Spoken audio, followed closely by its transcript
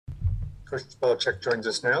Coach Belichick joins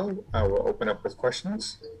us now. We'll open up with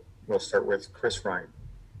questions. We'll start with Chris Ryan.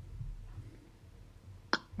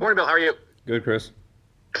 Morning, Bill. How are you? Good, Chris.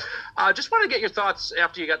 Just want to get your thoughts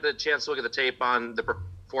after you got the chance to look at the tape on the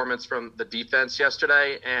performance from the defense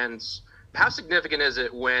yesterday, and how significant is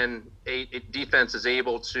it when a defense is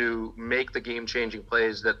able to make the game-changing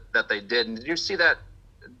plays that they did? And did you see that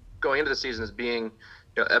going into the season as being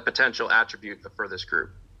a potential attribute for this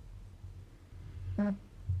group?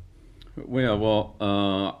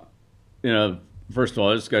 Well, first of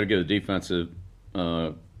all, I just got to give the defensive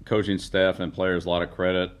coaching staff and players a lot of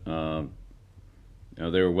credit.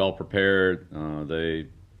 They were well prepared. They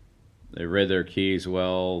read their keys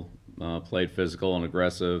well, played physical and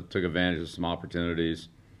aggressive, took advantage of some opportunities.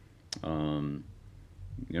 Playing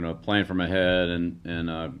from ahead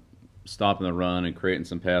and stopping the run and creating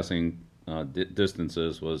some passing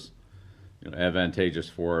distances was advantageous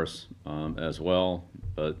for us as well.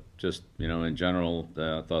 But just in general,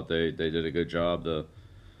 I thought they did a good job.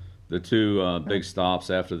 The two big stops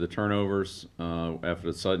after the turnovers, after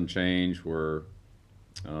the sudden change, were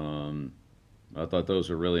I thought those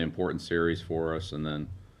were really important series for us. And then,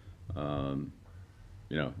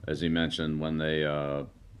 as he mentioned, when they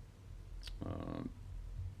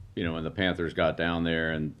when the Panthers got down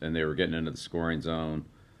there and they were getting into the scoring zone,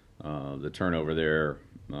 the turnover there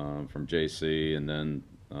from JC, and then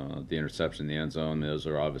the interception in the end zone, those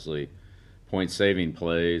are obviously point-saving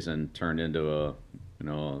plays and turned into a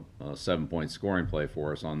 7-point scoring play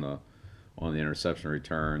for us on the interception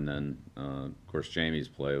return. Then of course Jamie's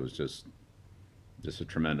play was just a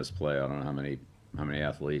tremendous play. I don't know how many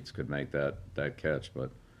athletes could make that catch,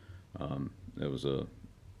 but it was a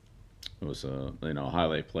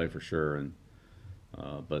highlight play for sure. And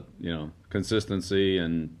but consistency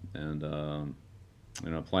and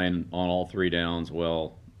playing on all three downs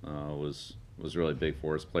well was really big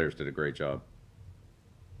for us. Players did a great job.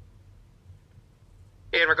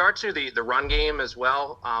 In regard to the run game as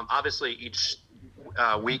well, obviously each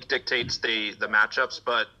week dictates the matchups,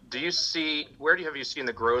 but have you seen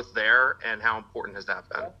the growth there, and how important has that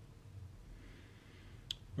been?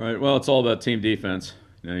 Right. Well, it's all about team defense.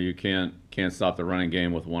 You can't stop the running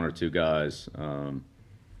game with one or two guys.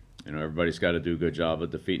 Everybody's got to do a good job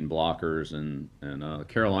of defeating blockers, and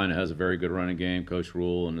Carolina has a very good running game. Coach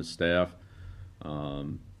Rule and his staff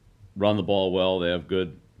run the ball well. They have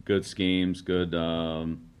good schemes, good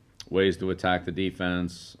ways to attack the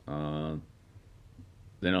defense.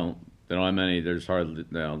 They don't have many. There's hardly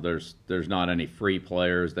there's not any free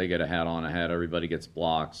players. They get a hat on a hat. Everybody gets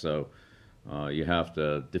blocked, so you have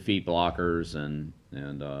to defeat blockers and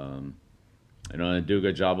do a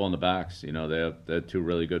good job on the backs. They have two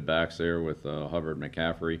really good backs there with Hubbard and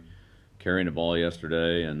McCaffrey carrying the ball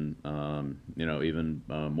yesterday, and even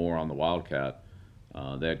more on the Wildcat.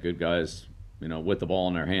 They had good guys with the ball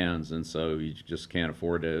in their hands, and so you just can't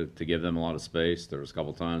afford to give them a lot of space. There was a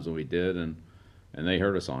couple times when we did, and they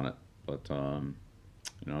hurt us on it. But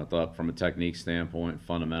I thought from a technique standpoint,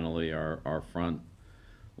 fundamentally, our front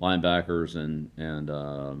linebackers and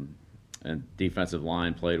defensive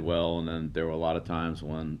line played well. And then there were a lot of times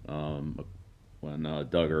when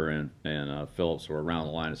Duggar and Phillips were around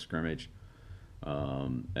the line of scrimmage,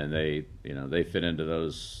 and they fit into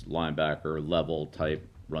those linebacker level type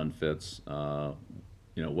run fits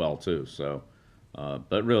well too. So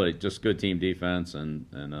but really just good team defense, and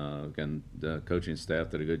again, the coaching staff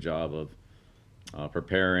did a good job of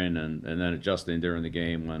preparing and then adjusting during the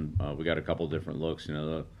game when we got a couple different looks.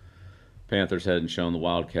 The Panthers hadn't shown the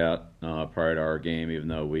Wildcat prior to our game, even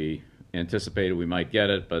though we anticipated we might get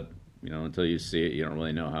it, but until you see it, you don't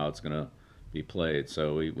really know how it's going to be played.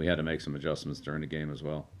 So we had to make some adjustments during the game as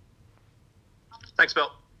well. Thanks, Bill.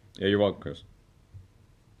 Yeah, you're welcome, Chris.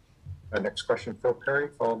 Next question, Phil Perry,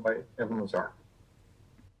 followed by Evan Lazar.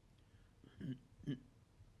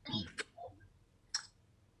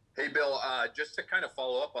 Hey, Bill, just to kind of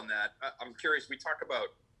follow up on that, I'm curious, we talk about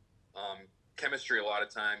chemistry a lot of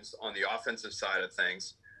times on the offensive side of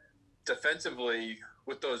things. Defensively,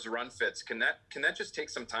 with those run fits, can that just take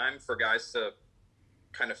some time for guys to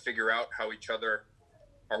kind of figure out how each other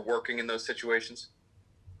are working in those situations?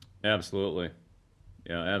 Absolutely.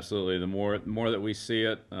 Yeah, absolutely. The more that we see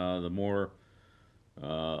it, the more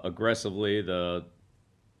aggressively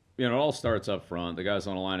it all starts up front. The guys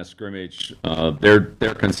on the line of scrimmage,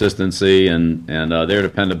 their consistency and their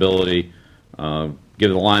dependability give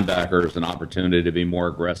the linebackers an opportunity to be more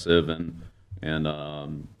aggressive and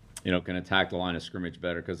can attack the line of scrimmage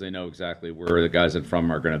better because they know exactly where the guys in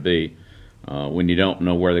front are going to be. When you don't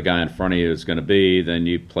know where the guy in front of you is going to be, then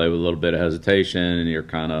you play with a little bit of hesitation and you're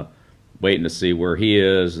kind of waiting to see where he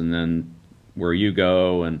is and then where you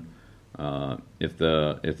go. And If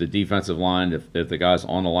the defensive line, if the guys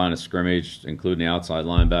on the line of scrimmage, including the outside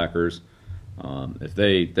linebackers, if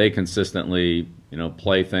they consistently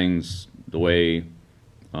play things the way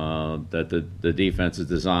that the defense is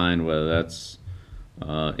designed, whether that's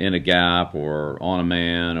in a gap or on a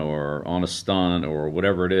man or on a stunt or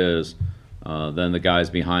whatever it is, then the guys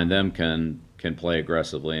behind them can play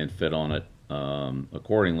aggressively and fit on it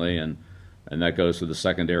accordingly, and that goes to the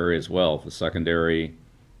secondary as well. If the secondary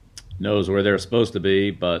knows where they're supposed to be,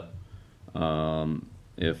 but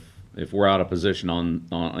if we're out of position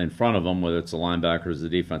on in front of them, whether it's the linebackers, the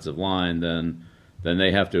defensive line, then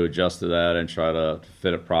they have to adjust to that and try to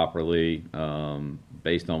fit it properly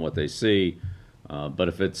based on what they see. But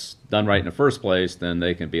if it's done right in the first place, then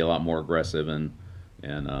they can be a lot more aggressive and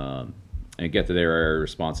get to their area of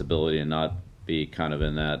responsibility and not be kind of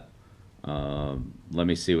in that let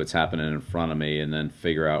me see what's happening in front of me and then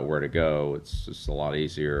figure out where to go. It's just a lot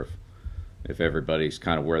easier if everybody's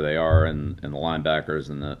kind of where they are, and the linebackers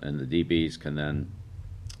and the DBs can then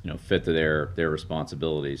fit to their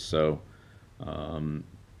responsibilities. So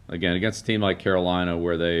again, against a team like Carolina,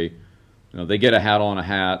 where they get a hat on a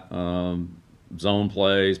hat, zone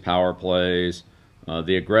plays, power plays,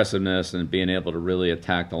 the aggressiveness and being able to really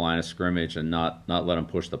attack the line of scrimmage and not let them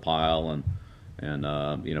push the pile and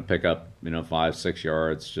pick up 5-6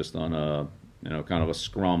 yards just on a kind of a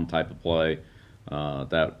scrum type of play.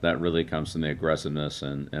 That really comes from the aggressiveness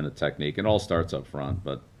and the technique. It all starts up front,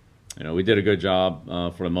 but we did a good job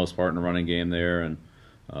for the most part in the running game there, and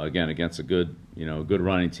again against a good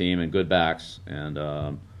running team and good backs, and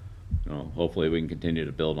hopefully we can continue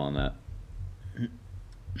to build on that.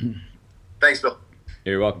 Thanks, Bill.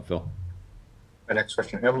 You're welcome, Phil. My next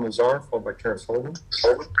question, Evan Lazar, followed by Kara Sullivan.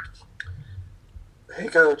 Hey,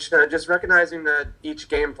 Coach. Just recognizing that each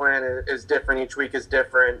game plan is different, each week is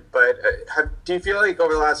different, but do you feel like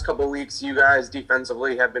over the last couple of weeks you guys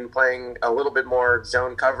defensively have been playing a little bit more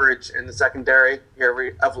zone coverage in the secondary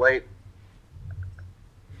here of late?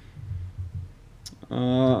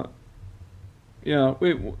 Yeah,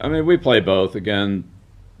 we play both. Again,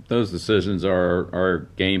 those decisions are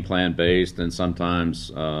game plan based, and sometimes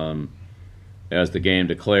as the game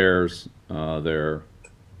declares,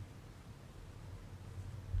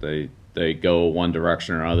 they go one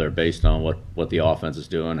direction or another based on what the offense is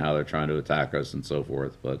doing, how they're trying to attack us, and so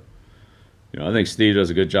forth. But I think Steve does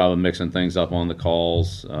a good job of mixing things up on the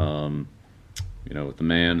calls. With the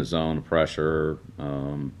man, the zone, the pressure.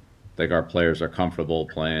 I think our players are comfortable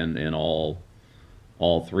playing in all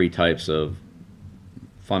three types of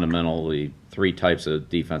fundamentally three types of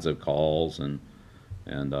defensive calls, and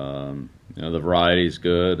the variety is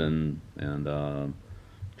good, and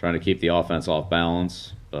trying to keep the offense off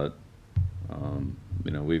balance. But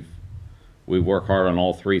we work hard on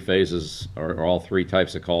all three phases or all three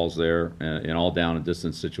types of calls there in all down and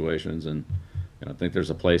distance situations, and I think there's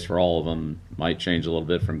a place for all of them. Might change a little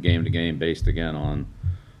bit from game to game based again on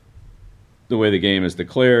the way the game is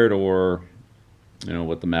declared, or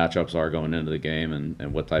what the matchups are going into the game,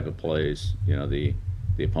 and what type of plays the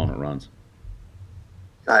opponent runs.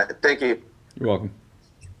 Thank you. You're welcome.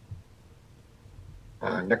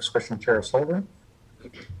 Next question, Kara Sullivan.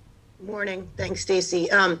 Morning. Thanks, Stacy.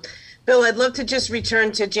 Bill, I'd love to just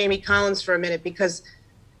return to Jamie Collins for a minute, because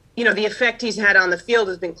the effect he's had on the field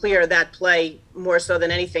has been clear. That play more so than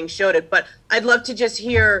anything showed it, but I'd love to just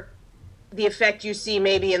hear the effect you see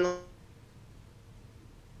maybe in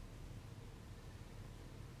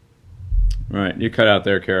Right, you cut out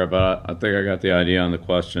there, Kara, but I think I got the idea on the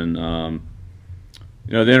question. The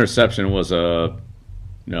interception was a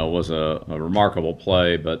remarkable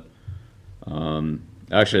play, but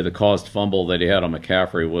actually the caused fumble that he had on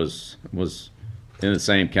McCaffrey was in the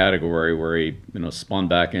same category, where he spun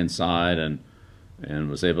back inside and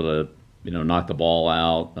was able to knock the ball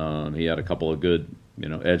out. He had a couple of good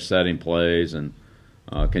edge setting plays, and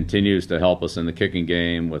continues to help us in the kicking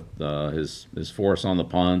game with his force on the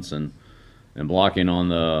punts and blocking on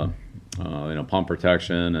the punt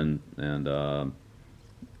protection and on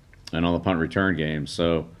the punt return game.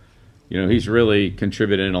 So he's really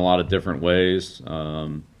contributed in a lot of different ways,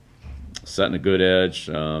 setting a good edge,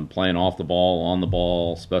 playing off the ball, on the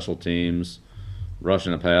ball, special teams,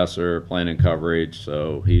 rushing a passer, playing in coverage.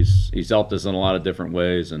 So he's helped us in a lot of different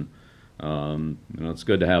ways, and it's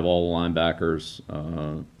good to have all the linebackers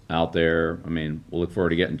out there. I mean, we'll look forward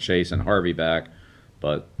to getting Chase and Harvey back,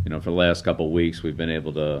 but for the last couple of weeks we've been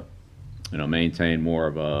able to maintain more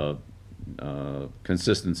of a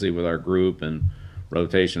consistency with our group and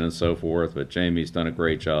rotation and so forth. But Jamie's done a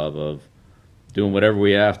great job of doing whatever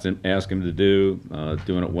we ask him to do,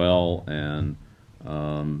 doing it well, and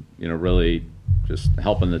Really just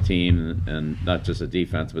helping the team and not just the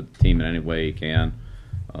defense, but the team in any way he can.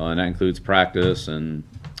 And that includes practice and,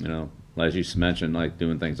 as you mentioned, like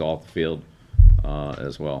doing things off the field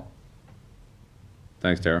as well.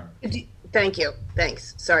 Thanks, Tara. Thank you.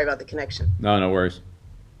 Thanks. Sorry about the connection. No worries.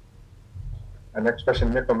 Our next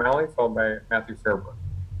question, Nick O'Malley, followed by Matthew Fairbrook.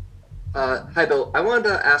 Hi, Bill. I wanted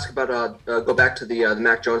to ask about go back to the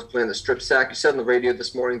Mac Jones play and the strip sack. You said on the radio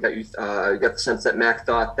this morning that you got the sense that Mac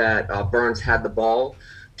thought that Burns had the ball.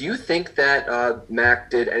 Do you think that Mac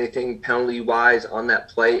did anything penalty-wise on that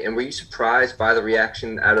play? And were you surprised by the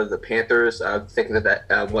reaction out of the Panthers, thinking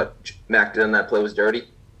that what Mac did on that play was dirty?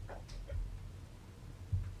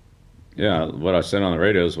 Yeah, what I said on the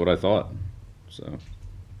radio is what I thought. So.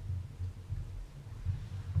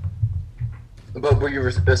 But were you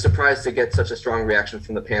surprised to get such a strong reaction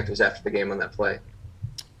from the Panthers after the game on that play?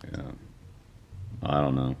 Yeah, I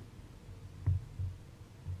don't know.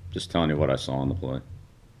 Just telling you what I saw on the play.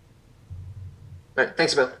 All right,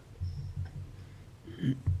 thanks, Bill.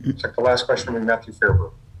 Check the last question with Matthew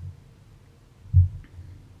Fairbrook.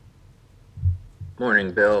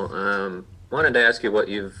 Morning, Bill. Wanted to ask you what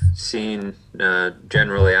you've seen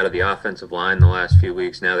generally out of the offensive line the last few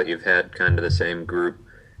weeks now that you've had kind of the same group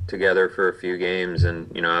together for a few games,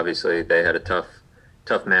 and obviously they had a tough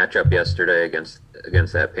matchup yesterday against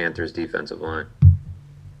that Panthers defensive line.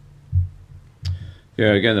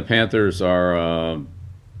 Yeah, again, the Panthers are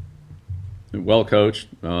well coached.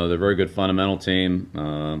 They're a very good fundamental team.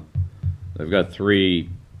 They've got three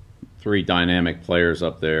dynamic players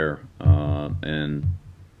up there, and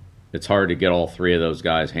it's hard to get all three of those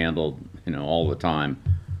guys handled, all the time.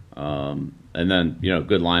 And then,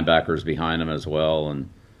 good linebackers behind them as well, and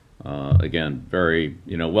again, very,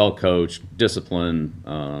 well coached, disciplined.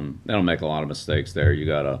 They don't make a lot of mistakes there. You've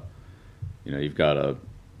got to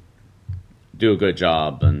do a good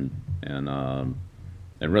job and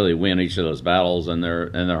really win each of those battles, and they're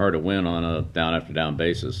hard to win on a down after down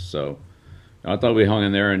basis. So I thought we hung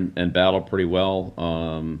in there and battled pretty well.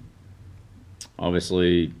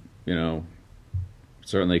 Obviously,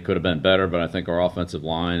 certainly could have been better, but I think our offensive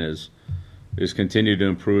line is continued to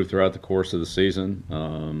improve throughout the course of the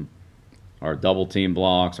season. Our double team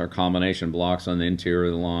blocks, our combination blocks on the interior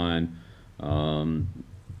of the line,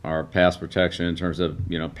 our pass protection in terms of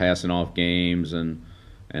passing off games and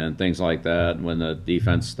things like that. When the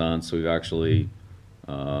defense stunts, we've actually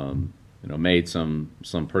made some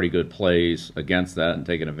pretty good plays against that and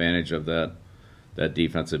taken advantage of that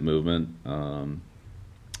defensive movement.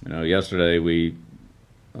 Yesterday we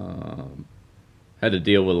had to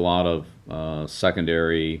deal with a lot of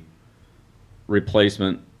secondary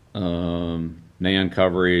replacement man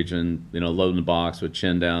coverage and loading the box with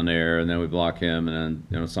Chin down there, and then we block him, and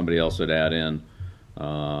then somebody else would add in.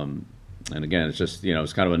 And again, it's just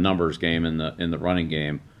it's kind of a numbers game in the running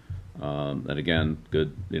game. And again,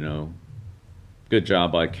 good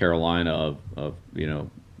job by Carolina of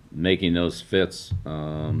making those fits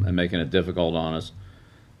and making it difficult on us.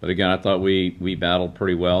 But again, I thought we battled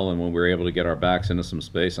pretty well, and when we were able to get our backs into some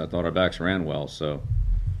space, I thought our backs ran well. So,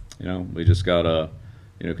 we just gotta,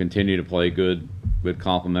 continue to play good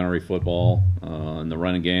complementary football in the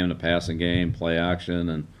running game, the passing game, play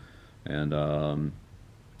action, and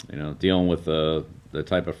dealing with the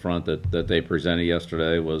type of front that they presented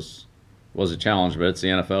yesterday was a challenge. But it's the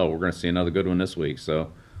NFL. We're going to see another good one this week.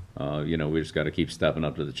 So, we just got to keep stepping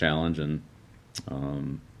up to the challenge and.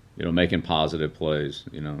 Making positive plays.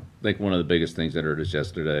 I think one of the biggest things that hurt us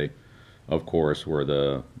yesterday, of course, were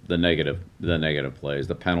the negative plays,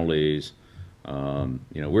 the penalties. We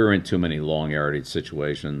were in too many long yardage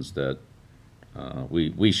situations that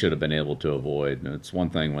we should have been able to avoid. And it's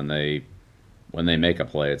one thing when they make a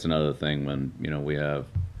play. It's another thing when we have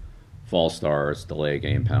false starts, delay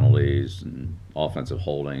game penalties, and offensive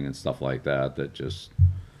holding and stuff like that just.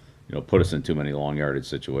 Put us in too many long yardage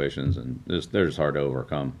situations, and they're just hard to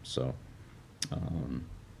overcome. So,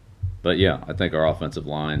 but yeah, I think our offensive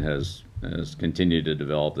line has continued to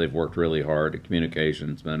develop. They've worked really hard. The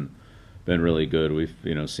communication's been really good. We've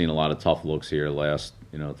seen a lot of tough looks here the last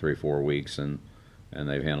 3-4 weeks, and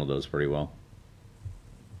they've handled those pretty well.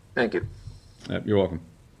 Thank you. Yep, you're welcome.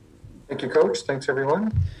 Thank you, Coach. Thanks,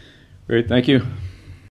 everyone. Great, thank you.